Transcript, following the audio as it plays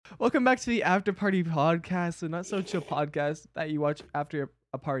Welcome back to the After Party podcast, the not so chill podcast that you watch after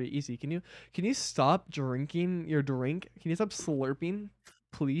a party. Easy, can you stop drinking your drink? Can you stop slurping,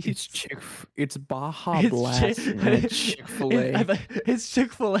 please? It's Baja It's Blast and Chick-fil-A. It's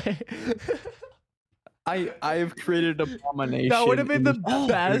Chick-fil-A. I've created an abomination. That would have been the Oh my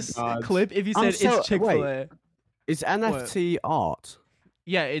best God. clip if you said it's Chick-fil-A. It's NFT art.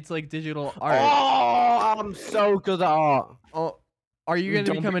 Yeah, it's like digital art. Oh, I'm so good at art. Oh, are you gonna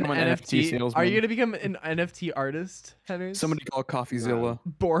Don't become an become an NFT NFT? Are salesman. you gonna become an NFT artist, Henry? Somebody call CoffeeZilla.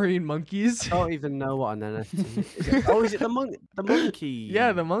 Boring monkeys. I don't even know what an NFT is. Oh, is it the monkey?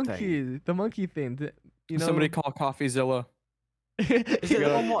 Yeah, the thing? monkey. The monkey thing. You know. Somebody call CoffeeZilla. Is it the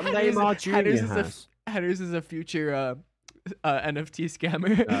one what Neymar Jr. has? Headers is a future NFT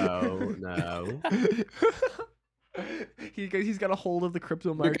scammer. No. He's got a hold of the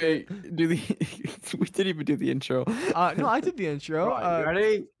crypto market. Okay, we didn't even do the intro. No, I did the intro. Right, you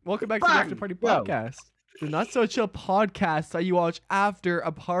ready? Welcome back to the After Party podcast. The Not So Chill podcast that you watch after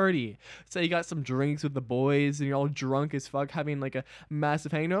a party. So you got some drinks with the boys and you're all drunk as fuck, having like a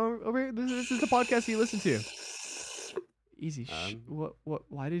massive hangover. This is the podcast you listen to. Easy. What?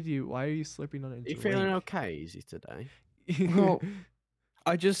 Why are you slurping on a drink? You feeling okay, Easy, today?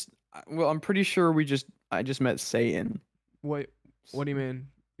 Well, I'm pretty sure I just met Satan. What do you mean?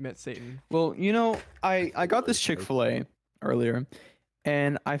 You met Satan? Well, I got this Chick-fil-A earlier,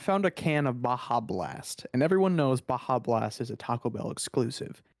 and I found a can of Baja Blast, and everyone knows Baja Blast is a Taco Bell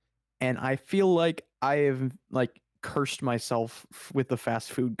exclusive, and I feel like I have cursed myself with the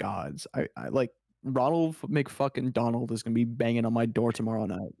fast food gods. I like Ronald McFucking Donald is gonna be banging on my door tomorrow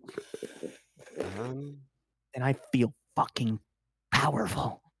night, and I feel fucking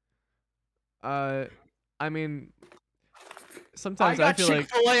powerful. I mean, sometimes I feel like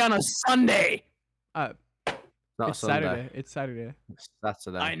Chick-fil-A on a Sunday. it's Saturday. It's Saturday.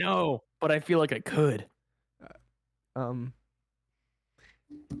 Saturday. I know, but I feel like I could.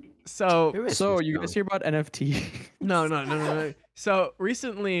 So you guys hear about NFT? No. So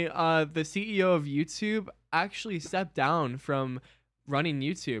recently, the CEO of YouTube actually stepped down from running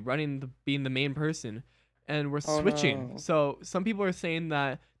YouTube, being the main person, and we're switching. No. So some people are saying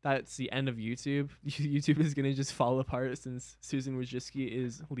that that's the end of YouTube. YouTube is gonna just fall apart since Susan Wojcicki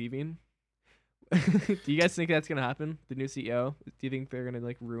is leaving. Do you guys think that's gonna happen? The new CEO? Do you think they're gonna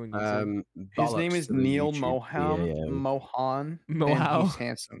ruin YouTube? His name is Neil Moham. Mohan. Mohau. And he's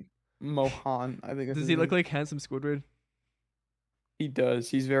handsome. Mohan, I think. Does he look like handsome Squidward? He does.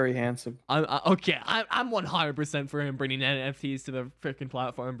 He's very handsome. I'm 100% for him bringing NFTs to the freaking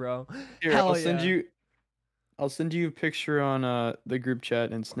platform, bro. Here, Hell I'll send you a picture on the group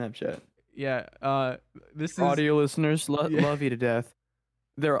chat and Snapchat. Yeah. This is Audio listeners, love you to death.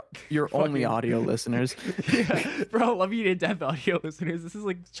 They're your only audio listeners. Yeah, bro, love you to death, audio listeners. This is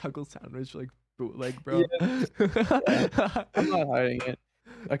like Chuckle Sandwich, bootleg, bro. Yeah. I'm not hiding it.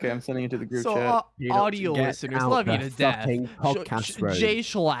 Okay, I'm sending it to the group So, chat. audio listeners, love you to death. Podcast Jay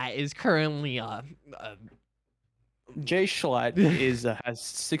Schlatt is currently Jay Schlatt has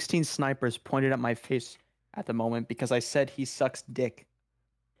 16 snipers pointed at my face at the moment because I said he sucks dick.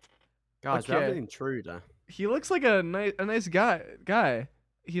 Guys, Okay. everything Intruder. he looks like a nice guy.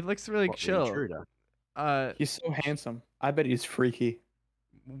 He looks really What, the chill. Intruder? He's so handsome. I bet he's freaky.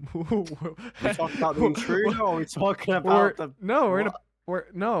 We talking about the Intruder, or are we talking about the? No,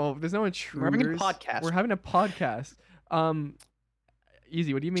 there's no We're intruders. having a podcast. We're having a podcast.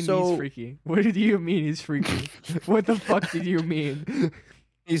 Easy. What do you mean So- he's freaky? What did you mean he's freaky? What the fuck did you mean?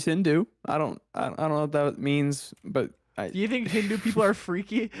 He's Hindu. I don't know what that means, but Do you think Hindu people are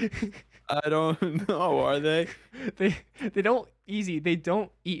freaky? I don't know. Are they? They don't They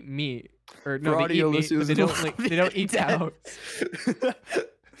don't eat meat. Or no, For they audio eat meat, but listeners, they don't love they don't you eat to death. cows.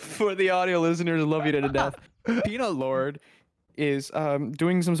 For the audio listeners, love you to death. Peanut Lord is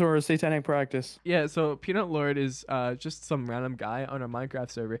doing some sort of satanic practice. Yeah, so Peanut Lord is just some random guy on a Minecraft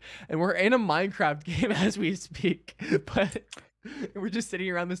server, and we're in a Minecraft game as we speak. But we're just sitting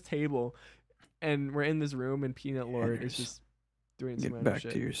around this table, and we're in this room, and Peanut Lord is just doing some Get random back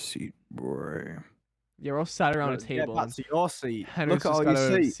shit. to your seat, boy. Yeah, we're all sat around a Get table. back to your seat. Henry's Look at just all got out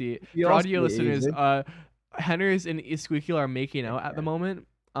your of his seat. seat. Your For audio seat, listeners, Easy. Henry's and Squeaky are making out at the moment.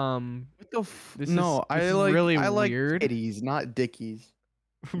 What the This no, is, this is like really I like weird. titties, not dickies.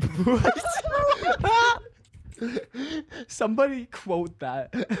 Somebody quote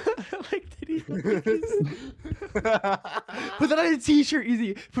that. Like titties. Put that on a t-shirt,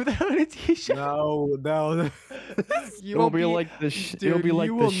 Easy. Put that on a t-shirt. No. You It'll won't be like the Dude, it'll be like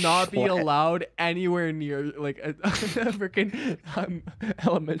you the will not be Schlatt. allowed anywhere near like a freaking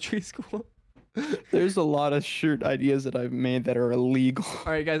elementary school. There's a lot of shirt ideas that I've made that are illegal.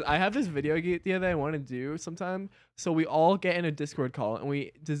 All right, guys, I have this video idea that I want to do sometime. So we all get in a Discord call and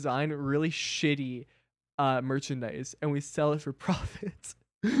we design really shitty merchandise and we sell it for profits.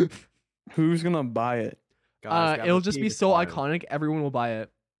 Who's gonna buy it? Guys, we have It'll a just be so pedophile. iconic, everyone will buy it.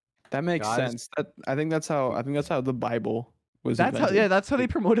 That makes Guys. sense. I think that's how the Bible was. That's how invented. that's how they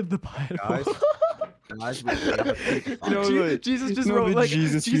promoted the Bible. Guys, Guys, we have a pedophile. No, no, Jesus just no, wrote the like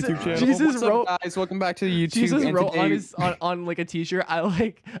Jesus YouTube channel. Jesus What's wrote up, guys? Welcome back to the YouTube. Jesus and wrote on today- his on like a t-shirt, I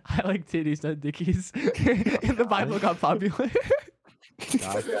like titties, not dickies. And the Bible got popular.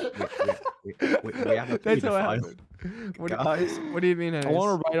 Guys, we have a That's how it pedophile. happened. Guys, What do you mean? I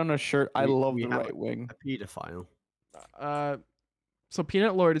want to write on a shirt. I We- love we the have right wing. a pedophile. So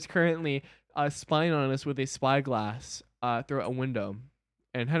Peanut Lord is currently spying on us with a spyglass through a window,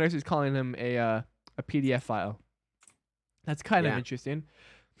 and Henry is calling him a PDF file. That's kind of Yeah. interesting.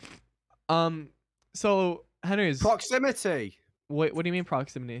 So Henry's Proximity. what do you mean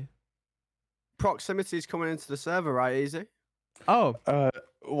proximity? Proximity is coming into the server, right? Easy. Oh,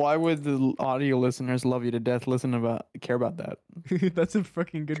 Why would the audio listeners love you to death? Care about that? that's a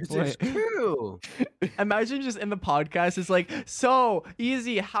fucking good It's point. true. Imagine just in the podcast, it's like, so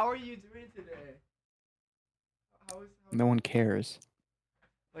easy. How are you doing today? How is No one cares.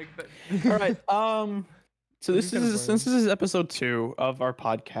 like? All right. So This this is kinda is since this is episode 2 of our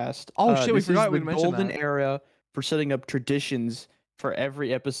podcast. Oh, shit, we this is forgot we the mentioned golden that. era for setting up traditions for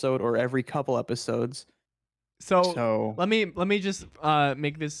every episode or every couple episodes. So Let me just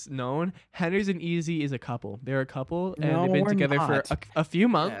make this known. Henry's and Easy is a couple. They're a couple, and No, they've been we're together not. for a few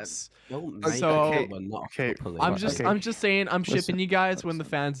months. Don't make so, it okay, I'm just saying I'm shipping Listen, you guys when the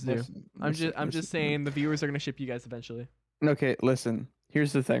fans do. listen, I'm just listen. saying the viewers are gonna ship you guys eventually. Okay, listen.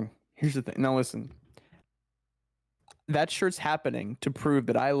 Here's the thing. Now listen. That shirt's happening to prove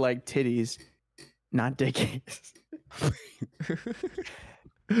that I like titties, not dickies.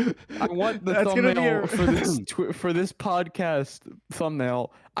 I want the That's gonna be thumbnail a- for this for this podcast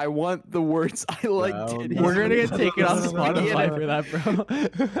thumbnail. I want the words "I like No, titties." no, We're gonna get no, taken off no, no, Spotify no. for that,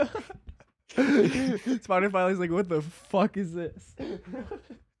 bro. Spotify is like, what the fuck is this?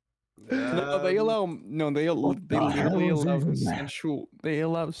 No, they allow they literally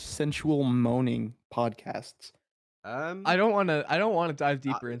allow sensual moaning podcasts. I don't want to dive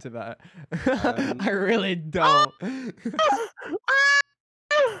deeper into that. Um, I really don't.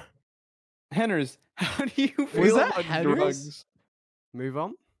 Henners, how do you Was feel that about Henners? drugs? Move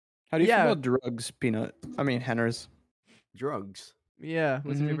on. How do you Yeah. feel about drugs, Peanut? I mean, Henners. Drugs. Yeah,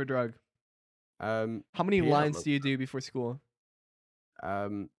 what's your Mhm. favorite drug? Um, How many Peanut lines butter. do you do before school?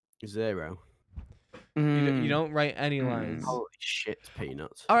 0. You don't write any Mm. lines. Holy shit,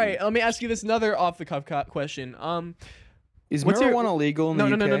 peanuts. All right, let me ask you this another off the cuff question. Is What's your- marijuana legal in No,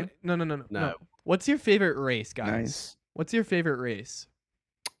 the no, UK? no. No. What's your favorite race, guys? Nice. What's your favorite race?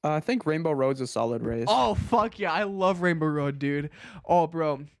 I think Rainbow Road's a solid race. Oh fuck yeah, I love Rainbow Road, dude. Oh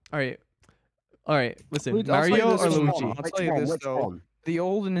bro. All right. Listen, I'll tell you Mario this or much. Luigi? I'll tell you this, Which though. one? The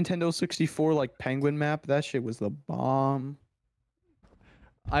old Nintendo 64 like penguin map, that shit was the bomb.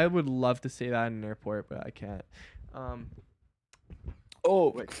 I would love to say that in an airport, but I can't.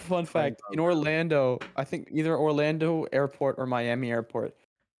 Oh, Which fun fact. In Rainbow Road? Orlando, I think either Orlando Airport or Miami Airport,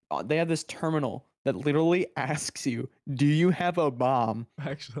 they have this terminal that literally asks you, "Do you have a bomb?"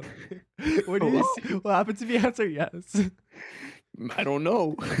 Actually, what do you see? What happens if you answer yes? I don't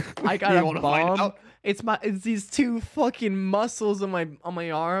know. I got You a wanna find bomb. out? It's these two fucking muscles on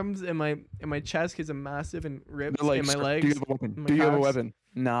my arms and my chest because I'm massive and ripped They're like, in my "Sir, legs. do you have a weapon? my Do you have a calves." weapon?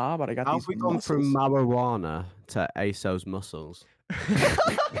 Nah, but I got How these have we gone from marijuana to ASO's muscles?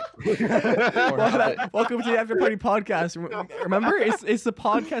 Welcome to the After Party podcast. Remember, it's the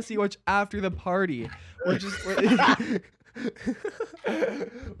podcast you watch after the party. We're just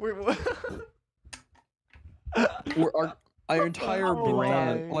we're our entire Oh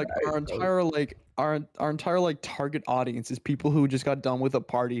brand, my like our entire like target audience is people who just got done with a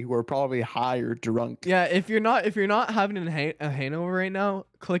party who are probably high or drunk. yeah. If you're not having a hangover right now,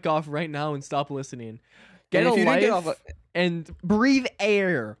 click off right now and stop listening. Get And a if you didn't life get off a- and breathe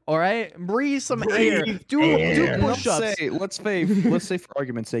air. All right, breathe some air. Breathe Do air. push-ups. Let's say for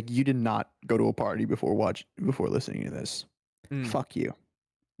argument's sake, you did not go to a party before listening to this. Mm. Fuck you.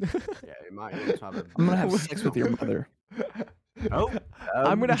 Yeah, you might want to have a. I'm gonna have sex with your mother. Oh,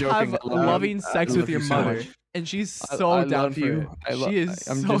 I'm gonna joking, have I love you. loving I sex love with your you so mother, much. and she's I- so I down love for you. it. She is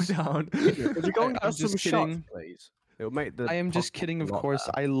I'm so just- down. Could you go and I'm have some just shots, kidding. please? It'll make the. I am just podcast kidding, of a lot course.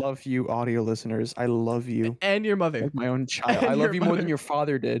 better. I love you, audio listeners. I love you And your mother. like my own child. And I your love you more mother. than your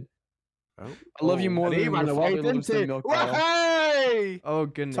father did. Oh. I love you more And than he ran your away, father loves didn't the he? milk bottle. Hey! Hey! Oh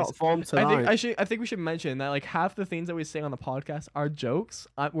goodness. Top form tonight. I think we should mention that like half the things that we say on the podcast are jokes.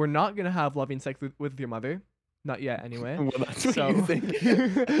 We're not gonna have loving sex with your mother, not yet anyway. Well, that's what So you think.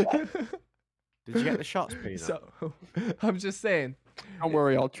 Did you get the shots, Peanut? so I'm just saying. Don't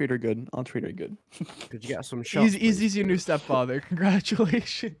worry, I'll treat her good. I'll treat her good. Did you get some shots? He's your new stepfather.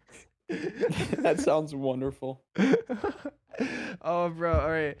 Congratulations. That sounds wonderful. Oh, bro. All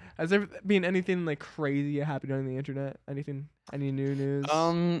right. Has there been anything like crazy happening on the internet? Anything? Any new news?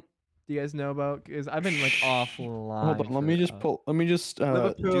 Do you guys know about? Because I've been like offline. Hold on. Let me just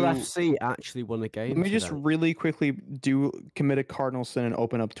Liverpool do, FC actually won a game. let me just today. really quickly commit a cardinal sin and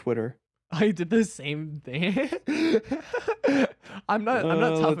open up Twitter. I did the same thing. I'm not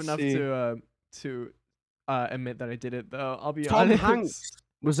tough let's enough see. to admit that I did it though. I'll be Tom honest. Hanks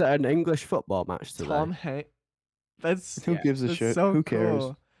was at an English football match today. Tom Hanks. That's Who gives a that's shit? so Who cares?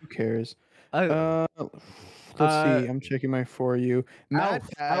 cool. Who cares? I- Let's see. I'm checking my For You. Matt,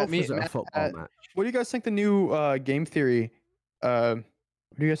 Alf me- was at a football match. what do you guys think the new game theory? What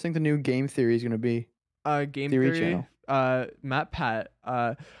do you guys think the new game theory is gonna be? Game Theory theory. channel. Matt Pat.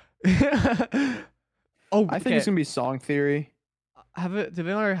 Oh, I think it's gonna be song theory. have it. Do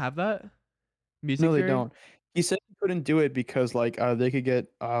they already have that? Music No, they theory? don't. He said he couldn't do it because like they could get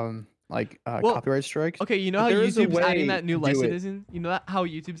Well, copyright strikes. Okay, you know But how there is a YouTube's adding way that new to do it. licensing? You know that how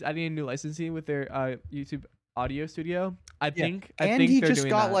YouTube's adding a new licensing with their YouTube Audio Studio? I think And he they're just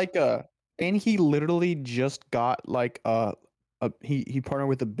doing got that. like and he literally just got like he partnered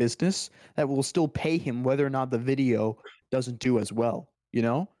with a business that will still pay him whether or not the video doesn't do as well, you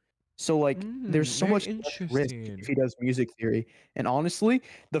know? So like there's so very much less risk interesting. if he does music theory. And honestly,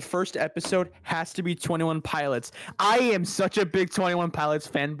 the first episode has to be 21 Pilots. I am such a big 21 Pilots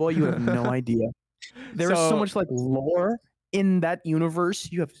fanboy, you have no idea. There is so So- much like lore in that universe,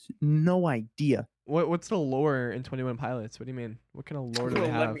 you have no idea. What's the lore in 21 Pilots? What do you mean? What kind of lore do they Well,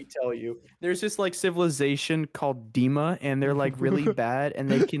 have? let me tell you. There's this like civilization called Dima, and they're like really bad, and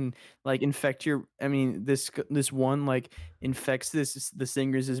they can like infect your. I mean, this one like infects the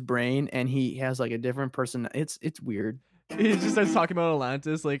singer's brain, and he has like a different person. It's weird. He just starts talking about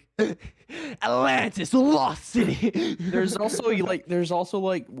Atlantis, like Atlantis, lost city. There's also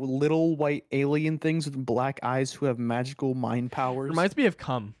like little white alien things with black eyes who have magical mind powers. Reminds me of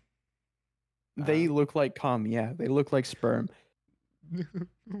Cum. They look like cum. Yeah, they look like sperm.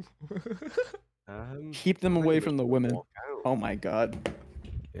 Keep them away from the women. Oh my god.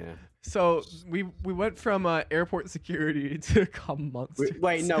 Yeah. So we went from airport security to cum monster.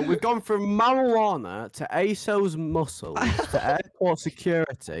 Wait, no, we've gone from marijuana to ASOS muscles to airport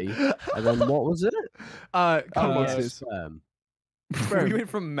security, and then what was it? Cum monsters. Sperm. We went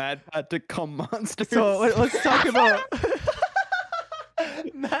from Mad Pat to cum monsters. So let's talk about.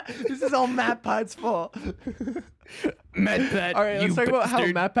 This is all Matt Pat's fault. Mad Pat. All right, let's you talk about how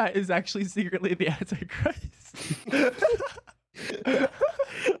bastard. Matt Pat is actually secretly the Antichrist.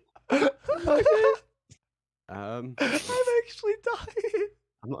 Um, I'm actually dying.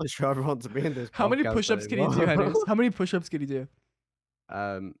 I'm not sure I want to be in this. How many podcast push-ups can you do, anymore. Henry? How many push-ups can you do?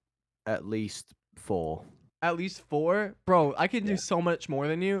 At least 4. At least 4, bro. I can do so much more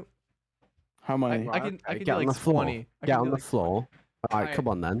than you. How many? I can Get do on like the floor. 20. I Get can on do the like floor. All right, come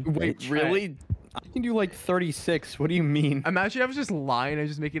on then. Wait, bitch. really? I can do like 36. What do you mean? Imagine I was just lying and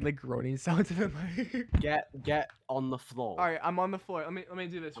just making like groaning sounds and like. Get on the floor. All right, I'm on the floor. Let me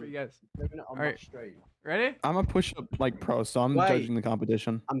do this for you guys. I'm doing it on All my right. stream. Ready? I'm a push-up like pro, so I'm Wait. judging the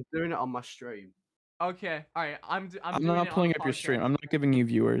competition. I'm doing it on my stream. Okay. All right. I'm I'm doing not it on pulling the up your stream. podcast. I'm not giving you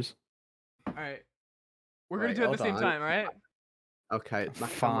viewers. All right. We're gonna Wait, do it at the hold same on. time, all right? Okay. my camera-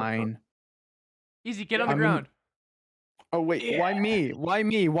 Fine. Easy. Get on the I'm in- ground. Oh wait, why me? Why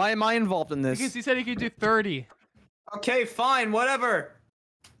me? Why am I involved in this? Because he said he could do 30. Okay, fine, whatever.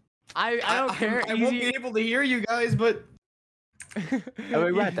 I don't care. I won't be able to hear you guys, but Are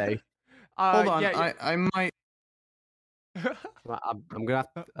we ready? hold on. Yeah, I might. I'm gonna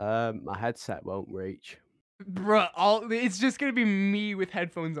have my headset won't reach. Bruh, it's just gonna be me with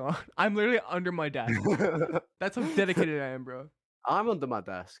headphones on. I'm literally under my desk. That's how dedicated I am, bro. I'm under my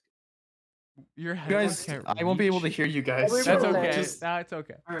desk. Your You headphones guys, can't I won't be able to reach. hear you guys. Wait, That's wait, okay. just- That's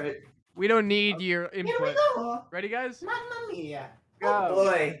okay. All right. We don't need your input. go. Ready, guys? Mamma mia. Go. Oh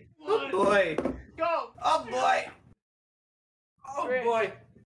boy. Oh boy. Go. Oh boy. Oh 3, boy.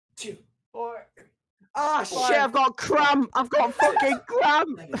 2. 4. Ah, Five. shit! I've got cramp. I've got fucking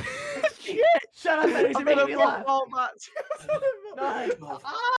cramp. Shit! Shut up, Eddie. I'm You're gonna making me laugh. football match. 9,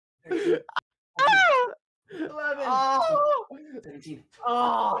 11. Oh! 17.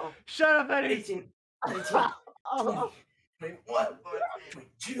 Oh! Shut up, Eddie. 18. 19. Oh! 20. 21.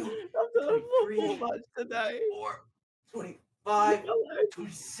 22. I'm gonna football match today. 4. 20. 25,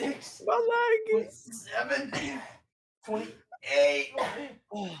 26, My leg. 27, 28,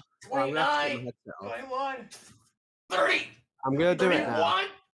 Well, I'm gonna have to take my 29, headset off. 21, 30, I'm gonna do it now.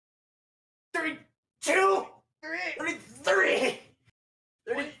 31, 32, 33,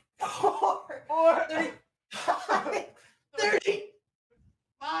 34, 35,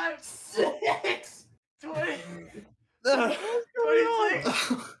 35, 6, 20,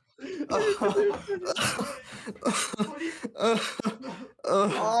 26,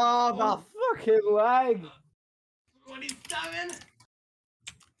 Oh, my fucking leg! 27.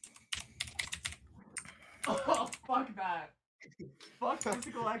 Oh, fuck that. Fuck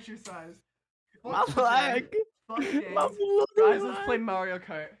physical exercise. My Fuck the gym. leg! Fuck games. My bloody Guys, let's play leg. Mario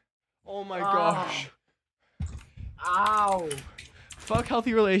Kart. Oh my Ah. gosh. Ow! Fuck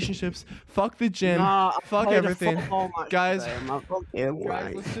healthy relationships. Fuck the gym. Nah, I Fuck played a everything. football match Guys, today, my fucking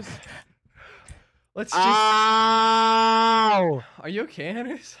guys, leg. let's just. Ow! Are you okay,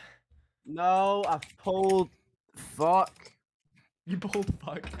 Hennis? No, I've pulled. Fuck. You pulled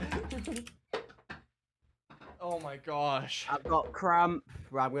fuck. Oh my gosh. I've got cramp.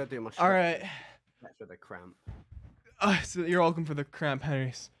 Right, I'm gonna do my shit. All right. That's with a cramp. So you're welcome for the cramp,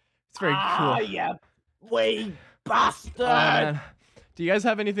 Henris. It's very Ah, cool. you wee bastard! Oh man. Do you guys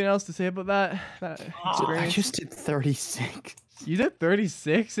have anything else to say about that I experience? just did 36. You did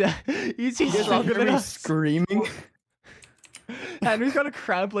 36. Yeah. He's You guys stronger hear than me us. screaming? Henry's got a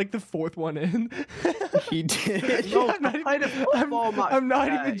cramp like the fourth one in. He did. No, I'm not I played a even- football match I'm not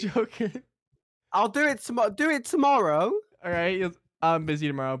even today. joking. I'll do it tomorrow. Do it tomorrow. All right, I'm busy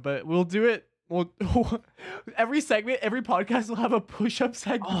tomorrow, but we'll do it. We'll every segment, every podcast will have a push-up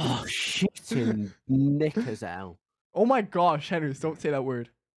segment. Oh, shitting knickers out. Oh my gosh, Henry, don't say that word.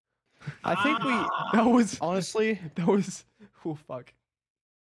 I think we That was honestly. oh fuck.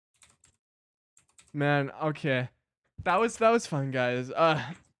 Man, okay. That was fun, guys.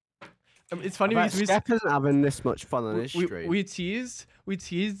 It's funny I bet because Steph isn't having this much fun on his stream. we teased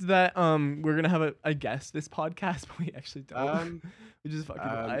that we're gonna have a guest this podcast, but we actually don't. We just fucking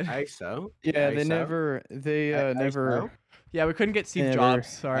lied. ASO. Yeah, they ASO. never. They ASO. never. Yeah, we couldn't get Steve Never. Jobs.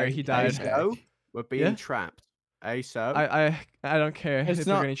 Sorry, he died. ASO. We're being Yeah? trapped. ASO. I don't care It's if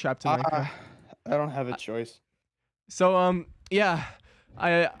not- we're getting trapped in Minecraft. I don't have a choice. So yeah,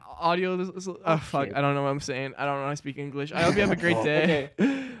 audio. Oh fuck, shit. I don't know what I'm saying. I don't know how to speak English. I hope you have a great day.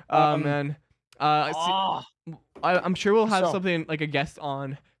 Okay. Man. I'm sure we'll have So- something like a guest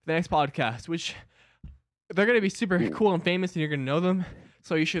on the next podcast, which they're gonna be super cool and famous, and you're gonna know them.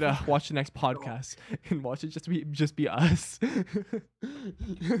 So you should watch the next podcast and watch it just be us,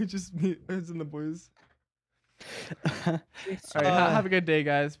 just me, us and the boys. All right, have a good day,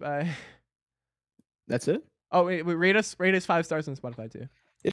 guys. Bye. That's it. Oh wait, rate us 5 stars on Spotify too.